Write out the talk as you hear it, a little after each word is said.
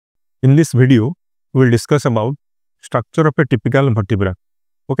In this video, we will discuss about structure of a typical vertebra.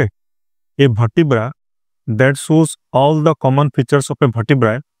 Okay, a vertebra that shows all the common features of a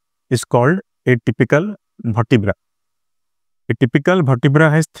vertebra is called a typical vertebra. A typical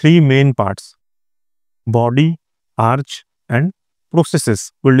vertebra has three main parts: body, arch, and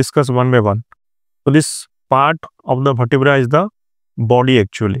processes. We'll discuss one by one. So this part of the vertebra is the body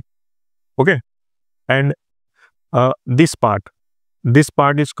actually. Okay, and this part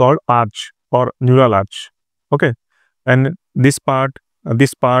is called arch or neural arch. Okay, and this part, and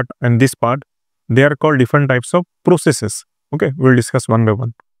this part, they are called different types of processes. Okay, we'll discuss one by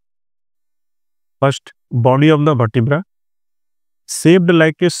one. First, body of the vertebra, shaped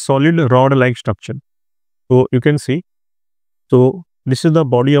like a solid rod like structure. So you can see, so this is the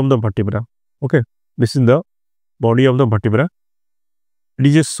body of the vertebra. Okay, this is the body of the vertebra. It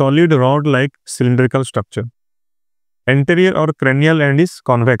is a solid rod like cylindrical structure. Anterior or cranial end is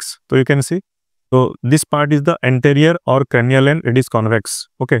convex. So you can see, so this part is the anterior or cranial end, it is convex.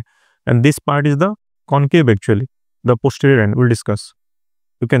 Okay, and this part is the concave actually, the posterior end. We'll discuss.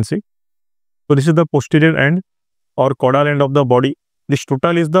 You can see, so this is the posterior end or caudal end of the body. This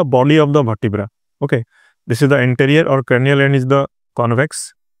total is the body of the vertebra. Okay, this is the anterior or cranial end is the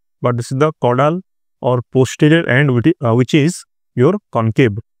convex, but this is the caudal or posterior end which is your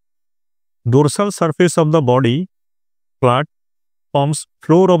concave. Dorsal surface of the body flat forms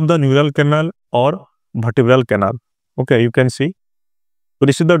floor of the neural canal or vertebral canal. Okay, you can see. So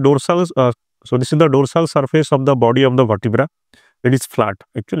this is the dorsal. This is the dorsal surface of the body of the vertebra. It is flat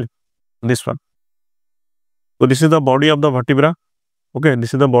actually. This one. So this is the body of the vertebra. Okay,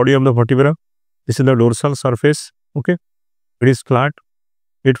 this is the body of the vertebra. This is the dorsal surface. Okay, it is flat.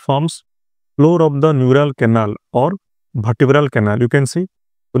 It forms floor of the neural canal or vertebral canal. You can see.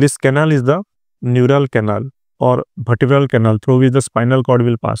 So this canal is the neural canal or vertebral canal through which the spinal cord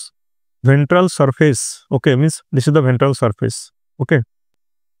will pass. Ventral surface, okay, means this is the ventral surface. Okay,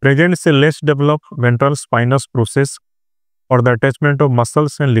 presents a less developed ventral spinous process for the attachment of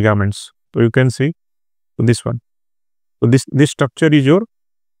muscles and ligaments. So you can see, so this one. So this structure is your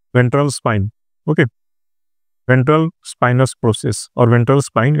ventral spine. Okay, ventral spinous process or ventral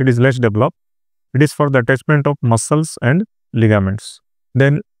spine, it is less developed. It is for the attachment of muscles and ligaments.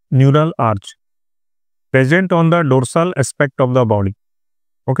 Then neural arch, present on the dorsal aspect of the body.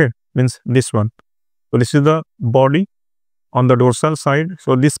 Okay, means this one. So this is the body on the dorsal side.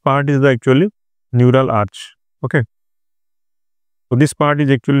 So this part is the actually neural arch. Okay, so this part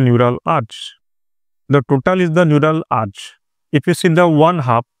is actually neural arch. The total is the neural arch. If you see the one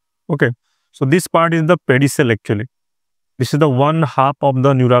half, okay, so this part is the pedicel actually. This is the one half of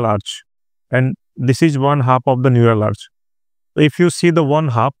the neural arch, and this is one half of the neural arch. So if you see the one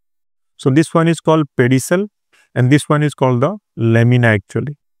half, so this one is called pedicel and this one is called the lamina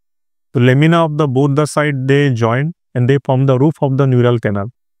actually. The lamina of the both the side they join and they form the roof of the neural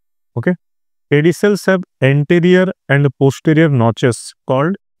canal. Okay. Pedicels have anterior and posterior notches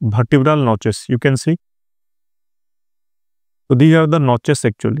called vertebral notches. You can see. So these are the notches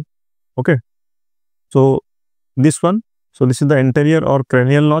actually. Okay. So this one, so this is the anterior or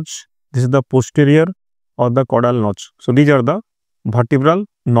cranial notch. This is the posterior or the caudal notch. So these are the vertebral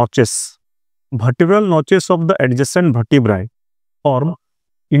notches. Vertebral notches of the adjacent vertebrae form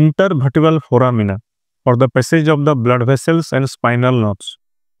intervertebral foramina for the passage of the blood vessels and spinal knots.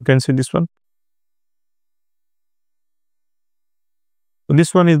 You can see this one. So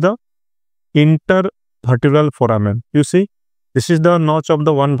this one is the intervertebral foramen. You see, this is the notch of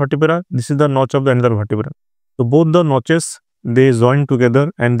the one vertebra. This is the notch of the another vertebra. So both the notches they join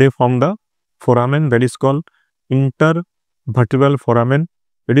together and they form the foramen that is called intervertebral foramen.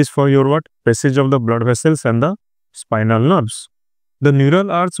 It is for your what? Passage of the blood vessels and the spinal nerves. The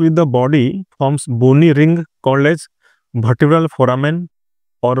neural arch with the body forms bony ring called as vertebral foramen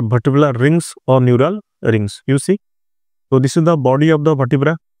or vertebral rings or neural rings. You see? So this is the body of the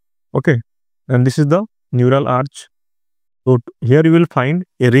vertebra. Okay. And this is the neural arch. So here you will find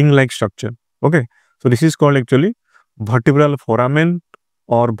a ring-like structure. Okay. So this is called actually vertebral foramen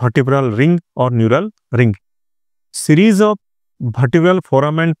or vertebral ring or neural ring. Series of vertebral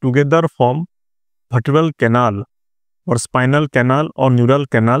foramen together form vertebral canal or spinal canal or neural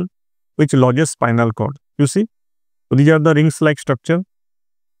canal which lodges spinal cord. You see, so these are the rings like structure,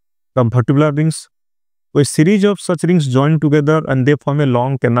 the vertebral rings. So a series of such rings join together and they form a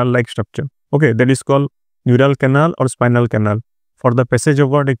long canal like structure. Okay, that is called neural canal or spinal canal for the passage of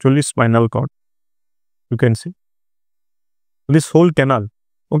what actually spinal cord. You can see this whole canal.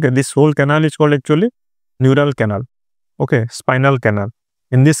 Okay, this whole canal is called actually neural canal. Okay, spinal canal.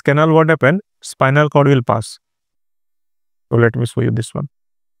 In this canal, what happened? Spinal cord will pass. So let me show you this one.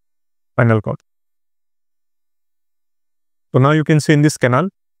 spinal cord. So now you can see in this canal,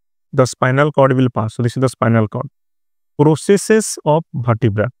 the spinal cord will pass. So this is the spinal cord. Processes of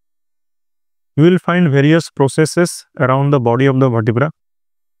vertebra. You will find various processes around the body of the vertebra.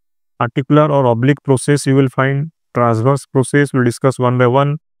 Articular or oblique process you will find. Transverse process we'll discuss one by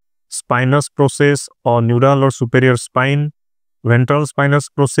one. Spinous process or neural or superior spine. Ventral spinous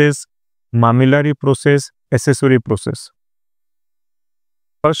process. Mammillary process. Accessory process.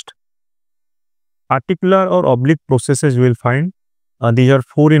 First, articular or oblique processes you will find. These are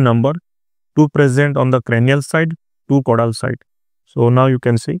 4 in number. 2 present on the cranial side, 2 caudal side. So now you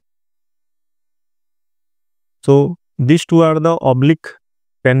can see. So these 2 are the oblique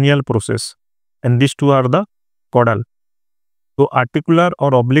cranial process and these 2 are the caudal. So articular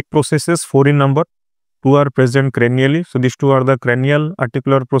or oblique processes 4 in number, 2 are present cranially. So these 2 are the cranial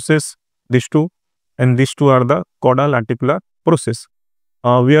articular process, these 2, and these 2 are the caudal articular process.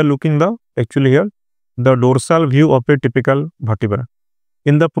 We are looking actually here the dorsal view of a typical vertebra.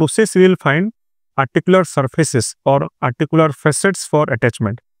 In the process we will find articular surfaces or articular facets for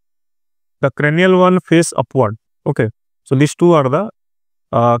attachment. The cranial one face upward. Okay, so these 2 are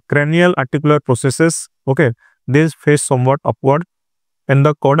the cranial articular processes. Okay, they face somewhat upward, and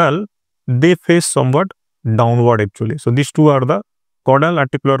the caudal they face somewhat downward actually. So these 2 are the caudal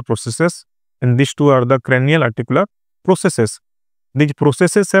articular processes and these 2 are the cranial articular processes. These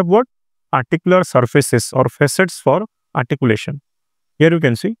processes have what? Articular surfaces or facets for articulation. Here you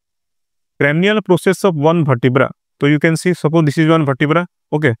can see cranial process of one vertebra. So you can see, suppose this is one vertebra,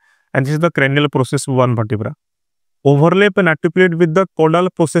 okay, and this is the cranial process of one vertebra. Overlap and articulate with the caudal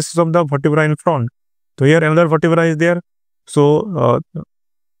processes of the vertebra in front. So here another vertebra is there. So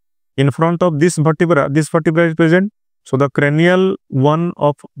in front of this vertebra is present. So the cranial one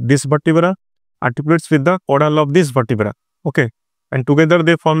of this vertebra articulates with the caudal of this vertebra. Okay, and together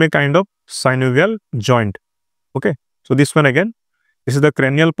they form a kind of synovial joint. Okay, so this one again, this is the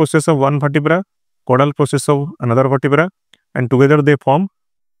cranial process of one vertebra, caudal process of another vertebra, and together they form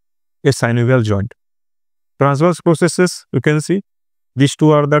a synovial joint. Transverse processes, you can see these 2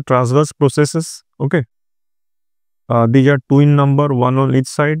 are the transverse processes. Okay, these are 2 in number, 1 on each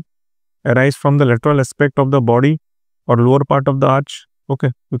side, arise from the lateral aspect of the body or lower part of the arch.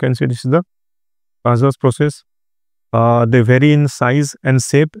 Okay, you can see this is the transverse process. They vary in size and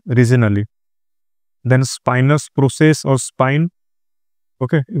shape regionally. Then spinous process or spine.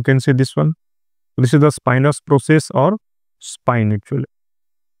 Okay, you can see this one. This is the spinous process or spine actually.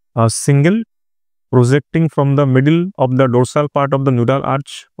 Single projecting from the middle of the dorsal part of the neural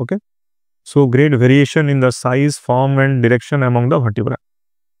arch. Okay, so great variation in the size, form and direction among the vertebra.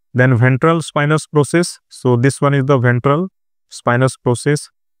 Then ventral spinous process. So this one is the ventral spinous process.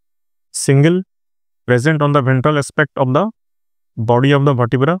 Single, present on the ventral aspect of the body of the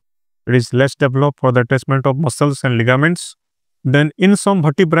vertebra. It is less developed for the attachment of muscles and ligaments. Then in some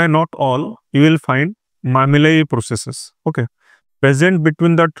vertebrae, not all, you will find mammillary processes. Okay, present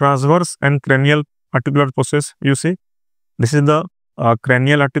between the transverse and cranial articular process. You see, this is the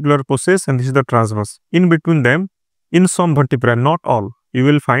cranial articular process and this is the transverse. In between them, in some vertebrae, not all, you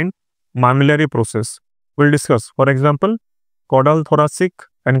will find mammillary process. We will discuss. For example, caudal thoracic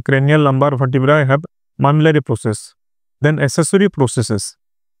and cranial lumbar vertebrae have mammillary process. Then accessory processes.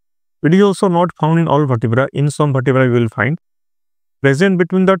 It is also not found in all vertebrae. In some vertebrae, you will find present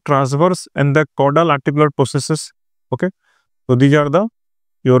between the transverse and the caudal articular processes. Okay, so these are the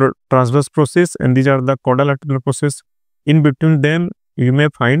your transverse process and these are the caudal articular process. In between them, you may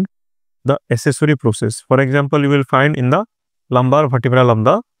find the accessory process. For example, you will find in the lumbar vertebral of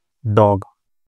the dog.